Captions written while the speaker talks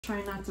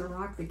Try not to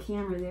rock the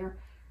camera there.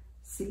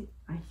 See,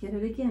 I hit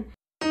it again.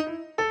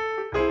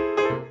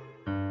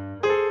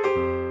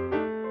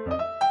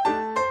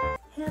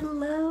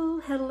 Hello,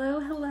 hello,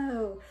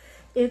 hello.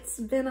 It's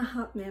been a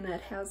hot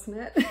minute, hasn't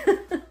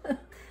it?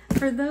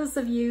 For those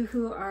of you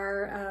who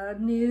are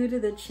new to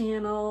the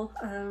channel,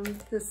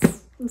 this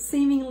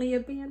seemingly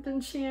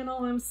abandoned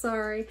channel, I'm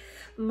sorry.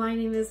 My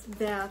name is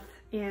Beth,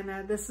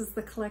 and this is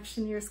the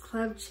Collectionears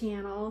Club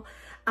channel.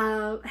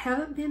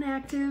 Haven't been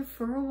active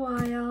for a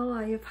while.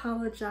 I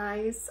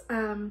apologize.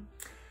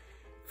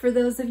 For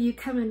those of you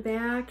coming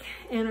back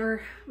and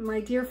are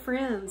my dear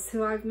friends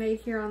who I've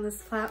made here on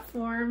this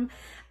platform,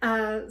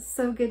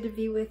 so good to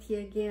be with you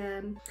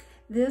again.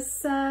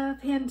 This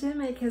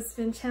pandemic has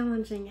been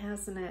challenging,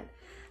 hasn't it?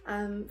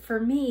 For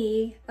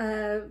me,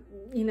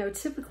 you know,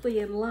 typically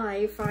in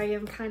life, I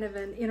am kind of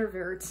an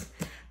introvert.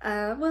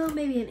 Well,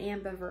 maybe an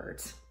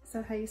ambivert. Is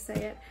that how you say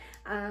it?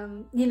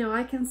 You know,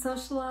 I can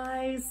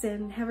socialize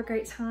and have a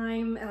great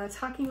time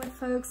talking with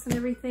folks and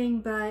everything,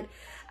 but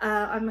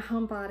I'm a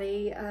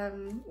homebody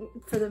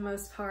for the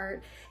most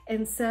part.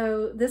 And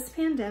so this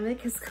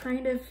pandemic has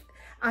kind of,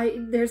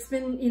 there's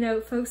been, you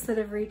know, folks that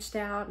have reached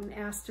out and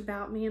asked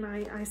about me, and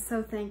I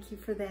so thank you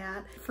for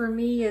that. For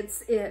me,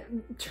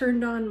 it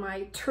turned on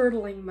my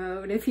turtling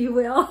mode, if you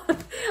will.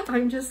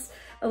 I'm just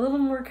a little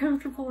more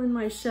comfortable in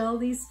my shell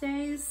these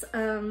days.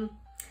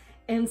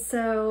 And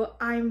so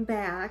I'm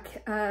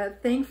back,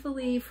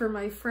 thankfully for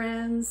my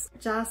friends,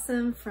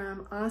 Jasem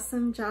from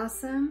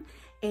AwesomeJasem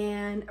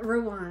and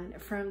Rawan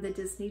from the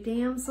Disney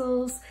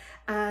Damsels,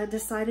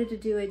 decided to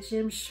do a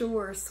Jim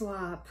Shore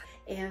swap.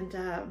 And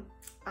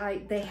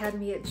they had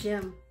me at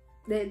Jim.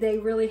 They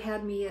really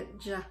had me at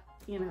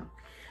you know.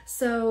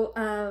 So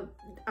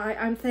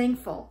I'm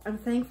thankful. I'm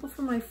thankful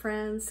for my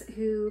friends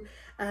who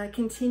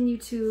continue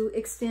to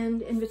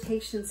extend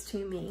invitations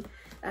to me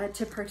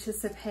to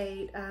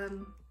participate.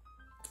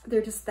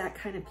 They're just that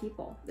kind of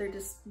people. They're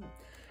just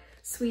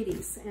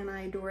sweeties, and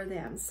I adore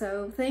them.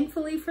 So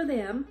thankfully for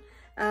them,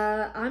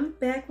 I'm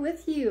back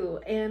with you,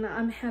 and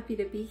I'm happy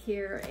to be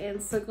here, and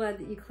so glad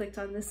that you clicked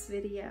on this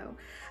video.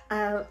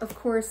 Of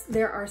course,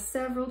 there are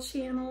several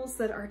channels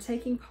that are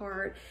taking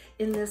part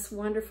in this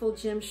wonderful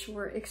Jim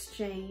Shore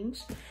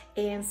exchange,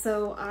 and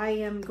so I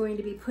am going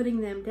to be putting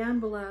them down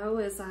below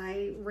as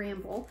I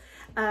ramble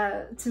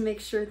to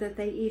make sure that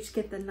they each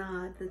get the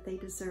nod that they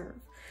deserve.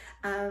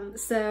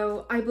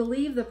 So I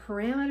believe the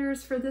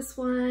parameters for this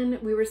one,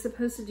 we were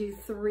supposed to do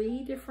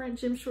 3 different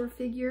Jim Shore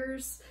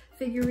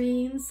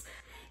figurines,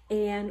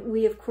 and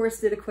we of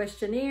course did a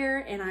questionnaire,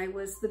 and I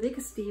was the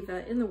biggest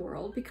diva in the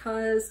world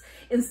because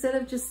instead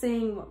of just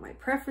saying what my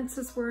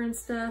preferences were and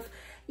stuff,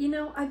 you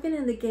know, I've been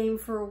in the game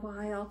for a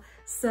while,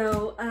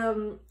 so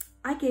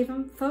I gave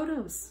them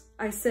photos.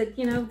 I said,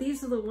 you know,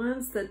 these are the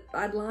ones that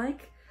I'd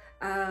like,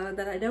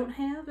 that I don't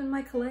have in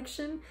my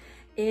collection.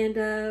 And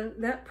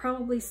that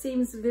probably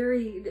seems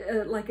very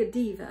like a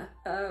diva,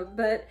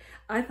 but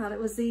I thought it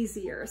was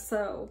easier.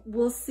 So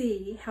we'll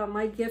see how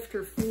my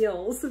gifter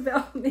feels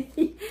about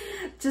me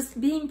just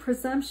being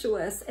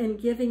presumptuous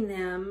and giving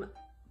them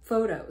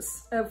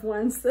photos of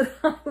ones that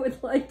I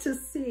would like to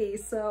see.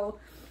 So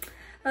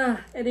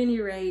at any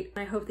rate,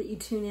 I hope that you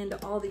tune in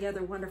to all the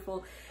other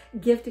wonderful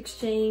gift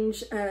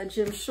exchange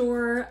Jim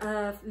Shore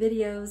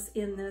videos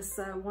in this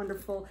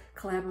wonderful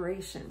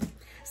collaboration.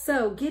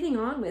 So getting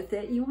on with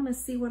it, you want to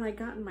see what I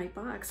got in my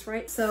box,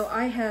 right? So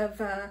I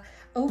have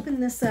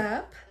opened this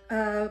up,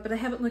 but I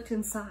haven't looked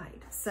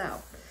inside. So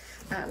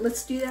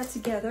let's do that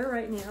together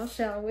right now,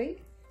 shall we?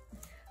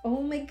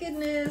 Oh my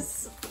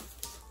goodness.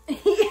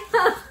 He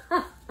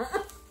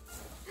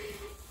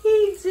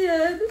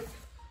did.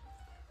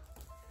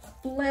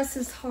 Bless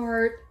his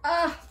heart.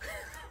 Ah.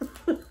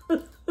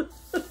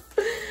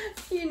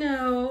 You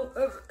know,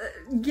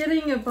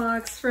 getting a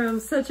box from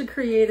such a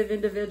creative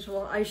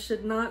individual, I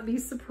should not be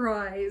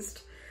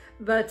surprised.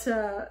 But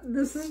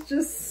this is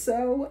just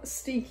so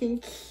stinking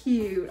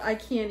cute. I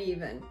can't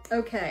even.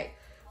 Okay,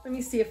 let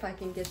me see if I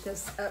can get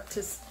this up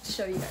to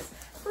show you guys.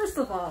 First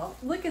of all,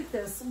 look at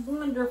this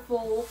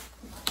wonderful,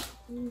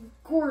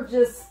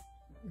 gorgeous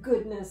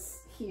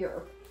goodness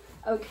here.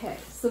 Okay,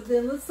 so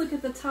then let's look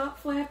at the top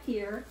flap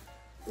here.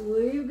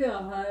 We've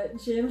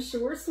got Jim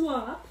Shore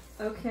swap.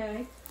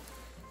 Okay.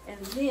 And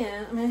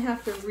then I'm gonna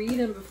have to read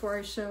them before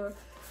I show.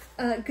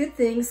 Good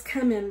things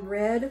come in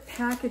red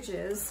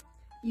packages.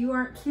 You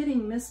aren't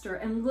kidding, mister.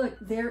 And look,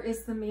 there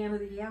is the man of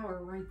the hour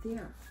right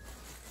there.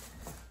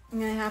 I'm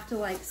gonna have to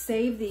like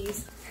save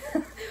these.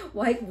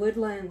 White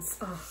Woodlands.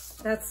 Oh,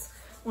 that's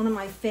one of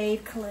my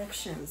fave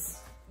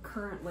collections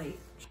currently.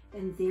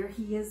 And there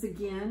he is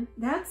again.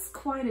 That's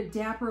quite a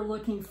dapper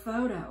looking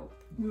photo,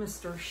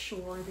 Mr.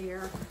 Shore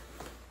there.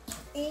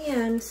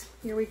 And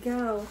here we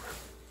go.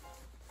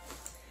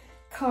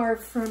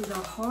 Carved from the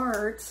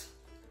heart,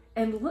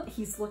 and look,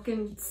 he's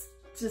looking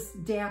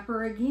just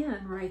dapper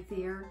again right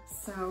there.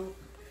 So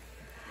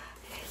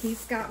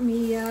he's got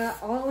me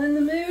all in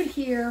the mood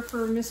here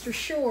for Mr.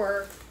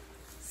 Shore.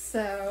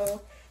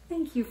 So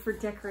thank you for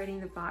decorating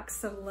the box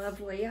so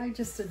lovely. I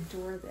just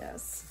adore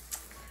this.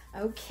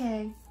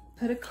 Okay,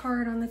 put a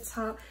card on the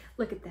top.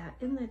 Look at that.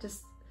 Isn't that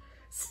just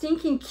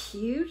stinking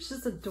cute? It's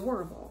just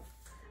adorable.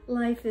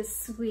 Life is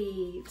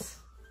sweet.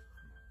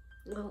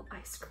 Little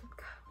ice cream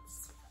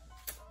cones.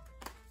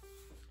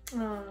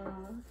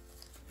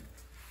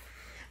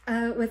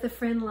 Aww. With a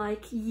friend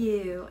like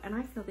you. And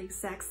I feel the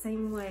exact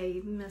same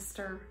way,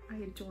 mister. I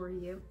adore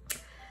you.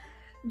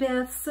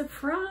 Beth,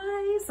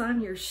 surprise! I'm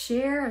your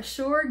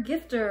Share-A-Shore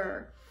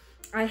gifter.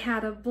 I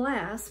had a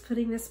blast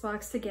putting this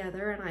box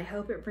together, and I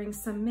hope it brings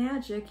some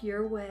magic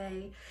your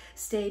way.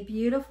 Stay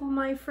beautiful,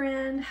 my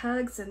friend.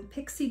 Hugs and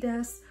pixie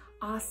dust.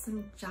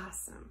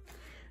 AwesomeJasem.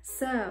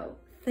 So,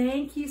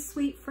 thank you,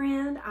 sweet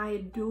friend. I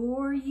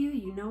adore you.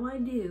 You know I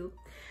do.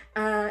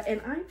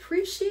 And I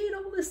appreciate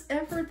all this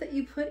effort that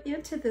you put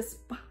into this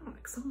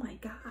box. Oh my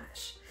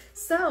gosh.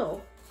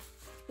 So,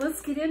 let's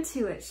get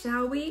into it,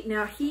 shall we?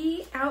 Now,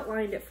 he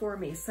outlined it for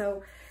me,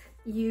 so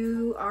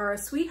you are a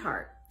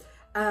sweetheart.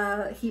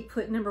 He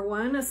put number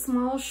 1, a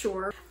small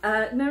shore.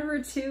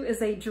 Number 2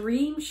 is a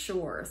dream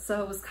shore.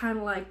 So it was kind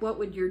of like, what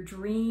would your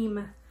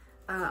dream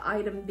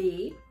item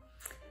be?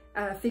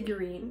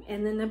 Figurine.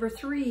 And then number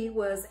 3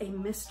 was a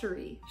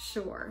mystery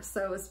shore.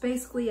 So it's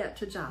basically up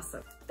to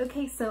Jasem.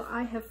 Okay, so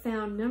I have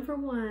found number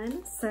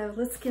 1. So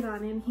let's get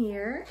on in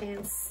here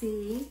and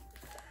see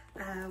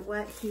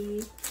what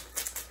he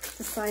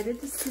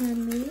decided to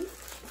send me.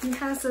 He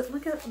has it,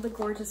 look at the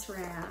gorgeous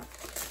wrap.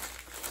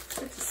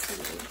 Such a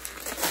sweetie.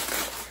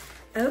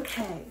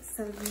 Okay,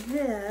 so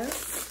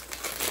this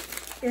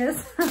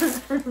is,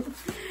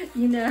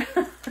 you know,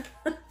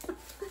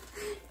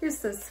 you're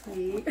so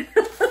sweet.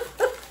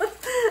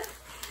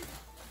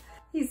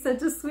 He's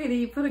such a sweetie.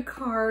 He put a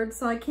card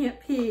so I can't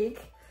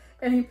peek,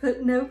 and he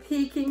put no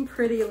peeking,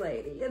 pretty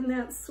lady. Isn't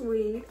that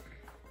sweet?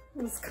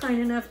 He was kind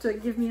enough to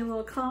give me a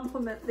little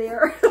compliment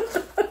there,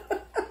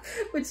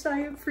 which I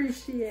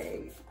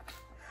appreciate.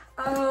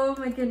 Oh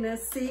my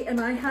goodness, see,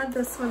 and I had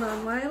this one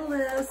on my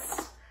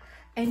list.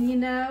 And you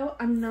know,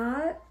 I'm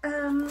not,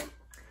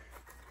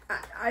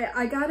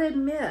 I gotta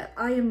admit,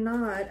 I am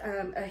not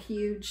a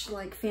huge,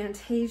 like,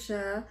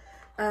 Fantasia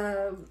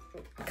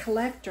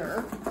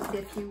collector,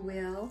 if you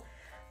will.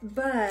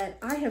 But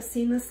I have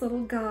seen this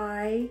little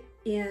guy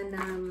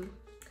in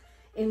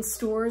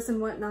stores and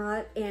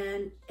whatnot,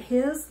 and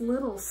his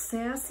little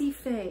sassy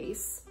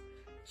face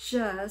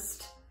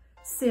just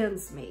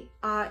sends me.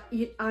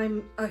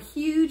 I'm a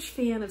huge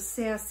fan of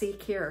sassy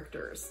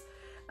characters.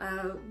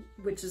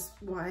 Which is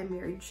why I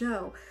married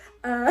Joe.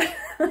 And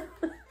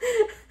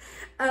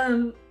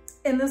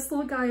this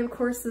little guy, of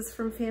course, is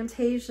from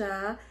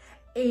Fantasia,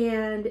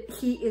 and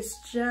he is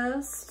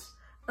just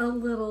a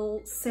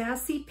little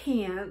sassy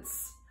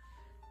pants,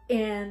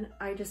 and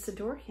I just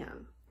adore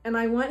him. And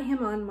I want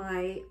him on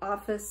my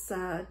office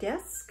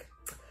desk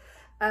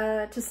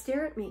to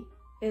stare at me.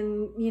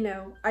 And, you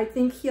know, I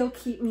think he'll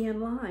keep me in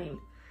line,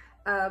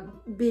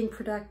 being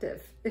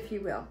productive, if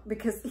you will,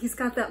 because he's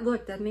got that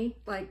look, doesn't he?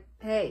 Like,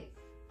 hey,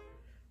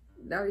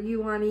 are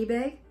you on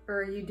eBay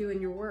or are you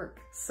doing your work?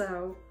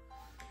 So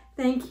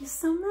thank you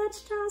so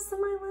much, Jasem.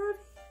 I love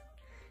you.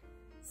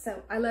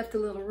 So I left a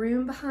little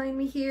room behind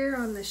me here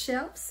on the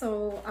shelf,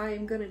 so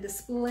I'm going to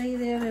display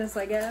them as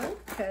I go,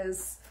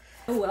 because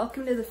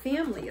welcome to the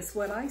family is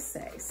what I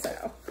say.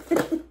 So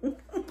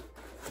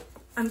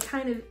I'm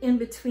kind of in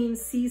between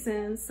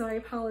seasons, so I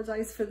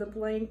apologize for the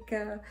blank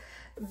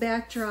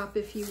backdrop,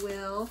 if you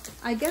will.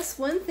 I guess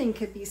one thing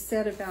could be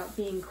said about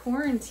being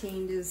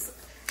quarantined is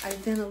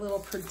I've been a little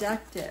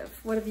productive.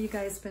 What have you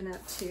guys been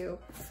up to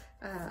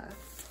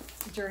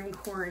during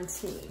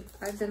quarantine?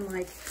 I've been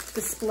like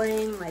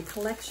displaying my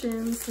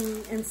collections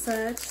and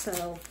such.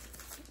 So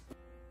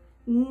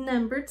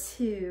number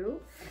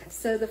 2.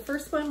 So the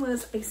first one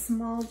was a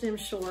small gem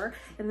shore,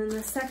 and then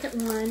the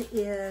second one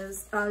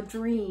is a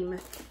dream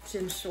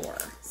gem shore.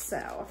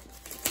 So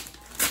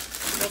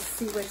let's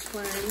see which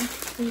one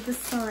he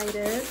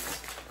decided.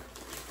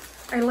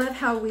 I love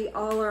how we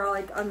all are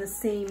like on the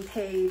same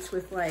page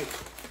with like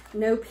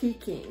no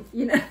peeking,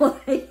 you know,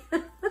 like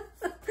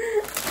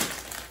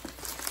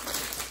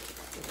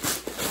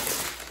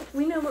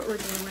we know what we're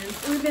doing.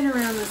 We've been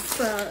around this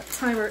a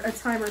time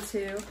or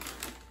two.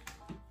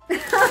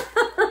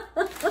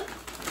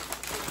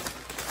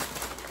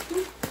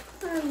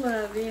 I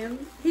love him.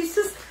 He's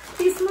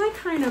my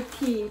kind of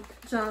peep,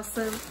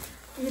 Jasem,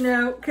 you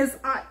know, because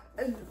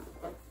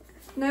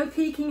no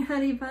peeking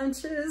honey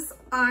bunches.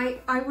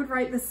 I would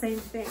write the same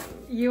thing.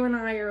 You and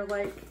I are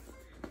like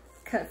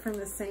cut from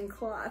the same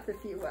cloth,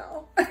 if you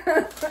will.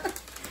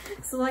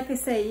 So like I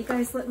say, you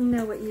guys let me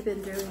know what you've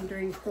been doing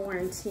during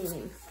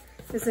quarantine.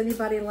 Has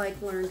anybody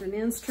like learned an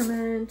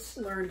instrument,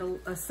 learned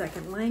a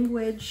second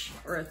language,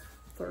 or a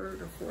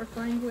third or fourth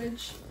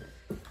language?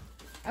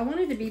 I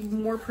wanted to be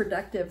more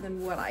productive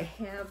than what I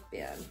have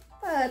been,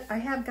 but I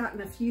have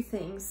gotten a few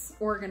things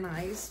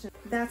organized.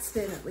 That's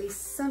been at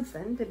least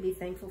something to be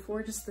thankful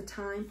for, just the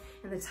time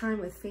and the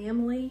time with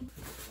family.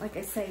 Like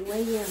I say,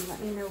 weigh in, let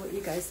me know what you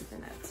guys have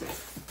been up to.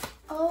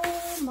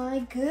 Oh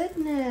my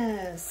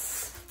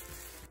goodness.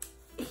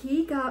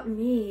 He got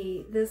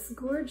me this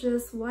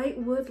gorgeous white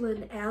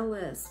woodland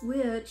Alice,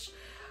 which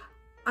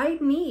I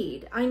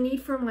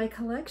need for my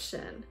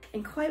collection.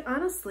 And quite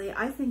honestly,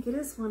 I think it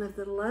is one of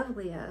the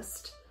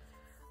loveliest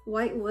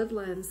white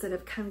woodlands that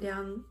have come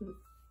down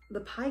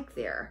the pike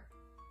there.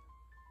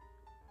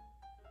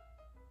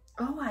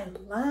 Oh, I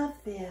love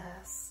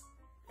this.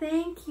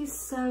 Thank you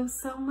so,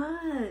 so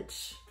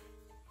much.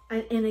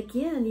 And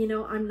again, you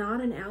know, I'm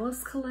not an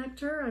Alice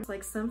collector,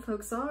 like some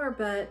folks are,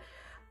 but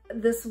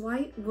this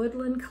white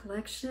woodland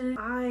collection,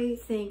 I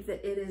think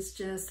that it is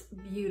just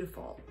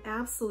beautiful,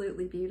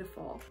 absolutely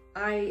beautiful.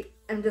 I'm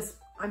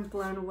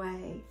blown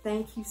away.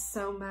 Thank you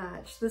so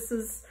much. This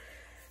is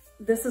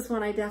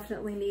one I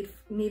definitely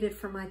needed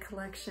for my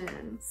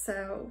collection.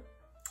 So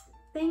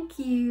thank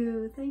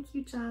you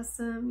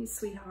Jasem, you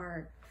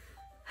sweetheart.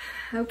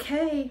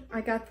 Okay,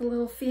 I got the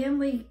little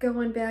family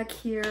going back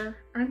here.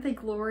 Aren't they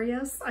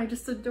glorious? I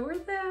just adore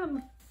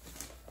them.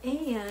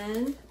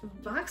 And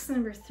box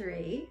number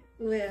 3,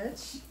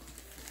 which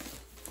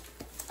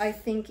I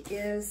think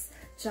is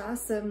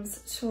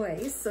Jasem's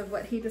choice of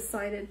what he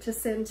decided to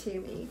send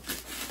to me.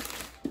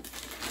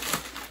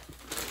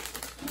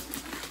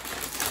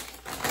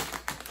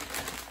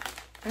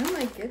 Oh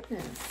my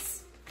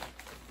goodness.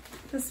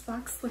 This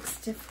box looks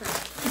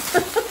different.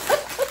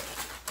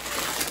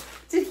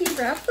 Did he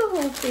wrap the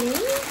whole thing?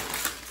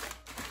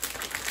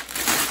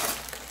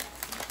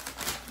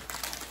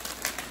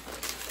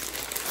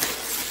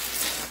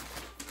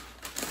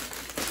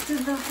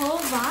 Did the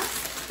whole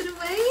box put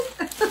away?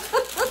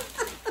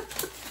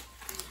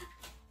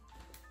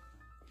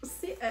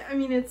 See, I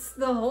mean, it's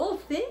the whole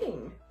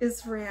thing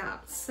is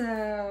wrapped,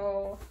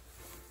 so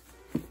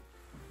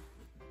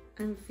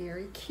I'm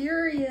very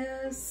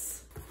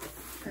curious.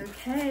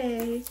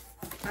 Okay,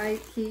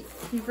 he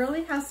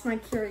really has my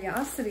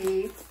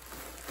curiosity.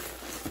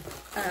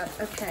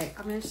 Okay,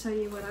 I'm going to show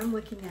you what I'm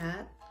looking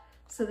at.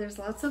 So there's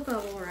lots of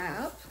bubble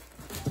wrap.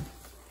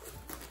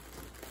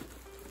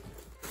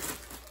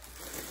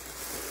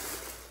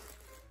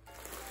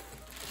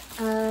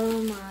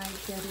 Oh my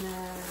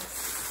goodness.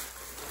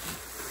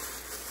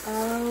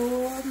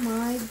 Oh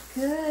my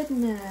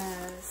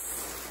goodness.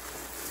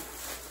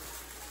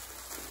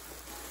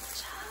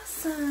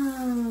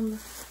 Jasem.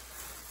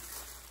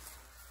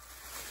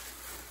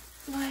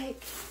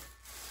 Like,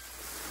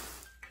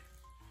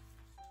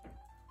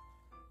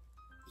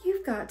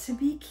 you've got to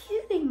be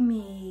kidding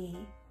me.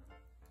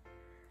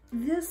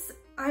 This,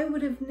 I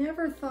would have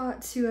never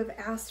thought to have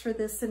asked for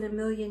this in a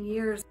million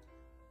years.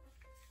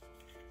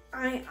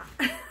 I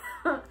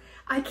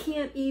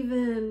can't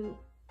even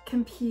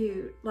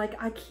compute.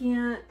 Like, I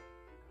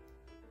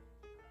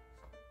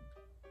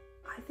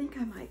think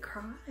I might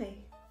cry.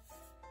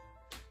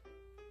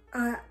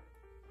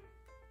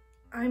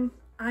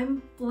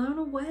 I'm blown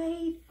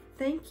away.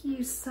 Thank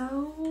you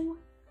so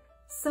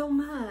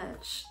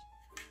much.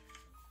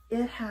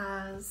 It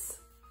has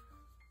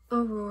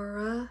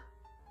Aurora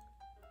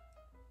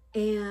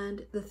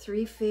and the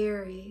 3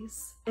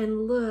 fairies,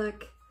 and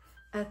look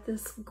at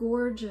this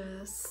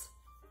gorgeous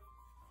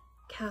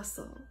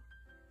castle.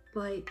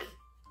 Like,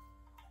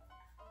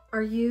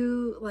 are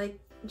you like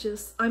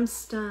just, I'm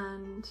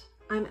stunned.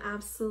 I'm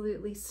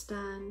absolutely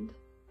stunned.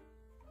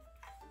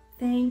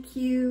 Thank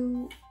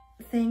you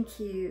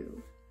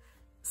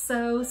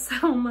so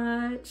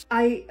much.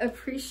 I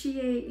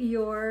appreciate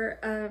your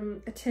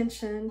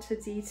attention to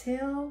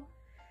detail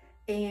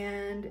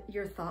and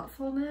your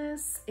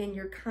thoughtfulness and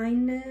your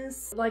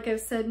kindness. Like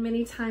I've said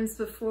many times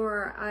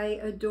before, I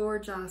adore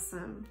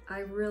Jasem. I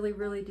really,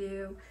 really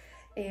do.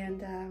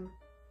 And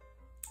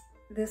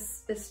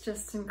this is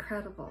just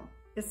incredible.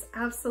 It's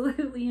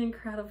absolutely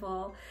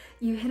incredible.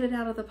 You hit it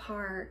out of the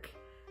park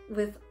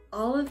with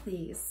all of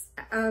these.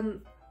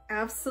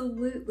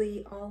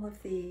 Absolutely all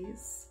of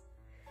these.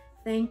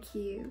 Thank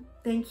you.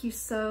 Thank you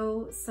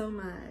so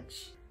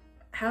much.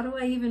 How do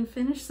I even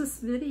finish this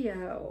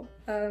video?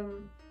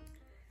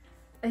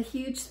 A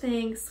huge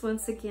thanks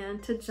once again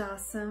to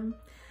Jasem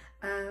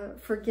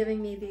for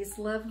giving me these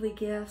lovely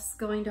gifts,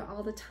 going to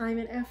all the time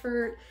and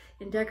effort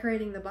in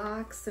decorating the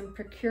box and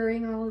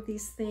procuring all of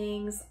these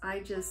things.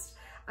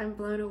 I'm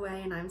blown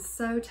away and I'm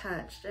so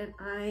touched, and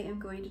I am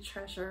going to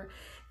treasure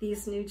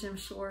these new gem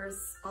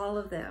shores, all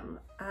of them,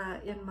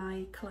 in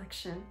my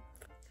collection.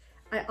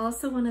 I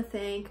also want to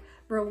thank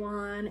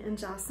Rawan and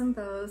Jasem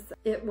both.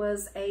 It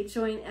was a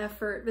joint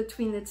effort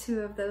between the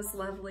two of those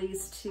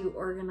lovelies to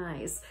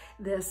organize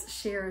this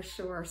Share a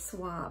Shore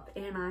swap,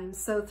 and I'm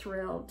so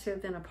thrilled to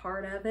have been a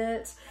part of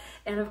it.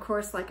 And of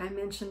course, like I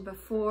mentioned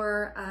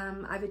before,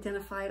 I've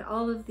identified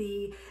all of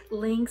the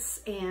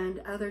links and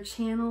other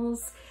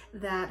channels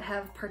that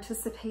have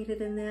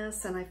participated in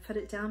this, and I've put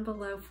it down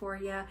below for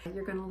you.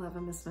 You're gonna love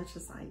them as much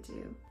as I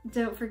do.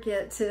 Don't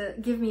forget to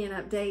give me an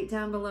update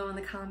down below in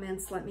the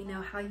comments. Let me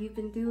know how you've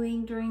been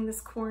doing during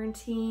this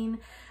quarantine,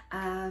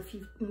 if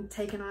you've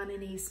taken on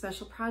any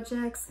special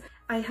projects.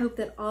 I hope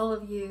that all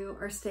of you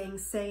are staying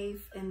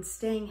safe and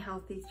staying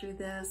healthy through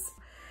this.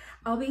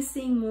 I'll be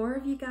seeing more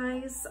of you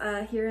guys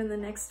here in the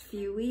next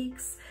few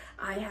weeks.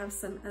 I have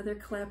some other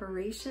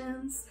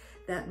collaborations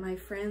that my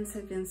friends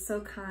have been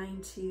so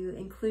kind to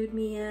include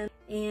me in.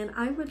 And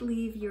I would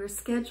leave your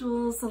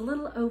schedules a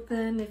little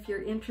open if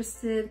you're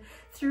interested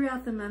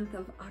throughout the month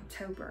of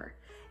October.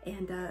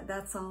 And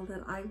that's all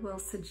that I will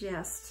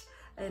suggest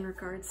in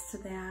regards to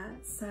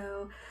that.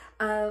 So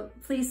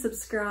please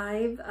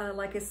subscribe.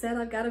 Like I said,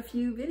 I've got a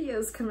few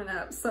videos coming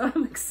up, so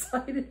I'm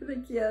excited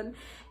again.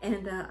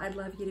 And I'd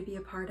love you to be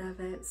a part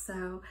of it.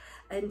 So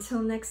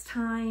until next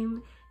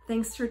time,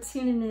 thanks for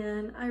tuning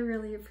in. I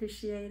really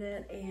appreciate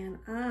it. And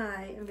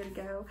I am going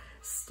to go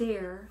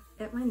stare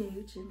at my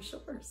new gym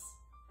shorts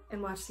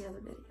and watch the other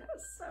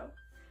videos. So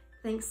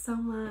thanks so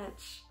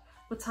much.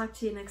 We'll talk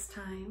to you next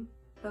time.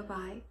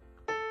 Bye-bye.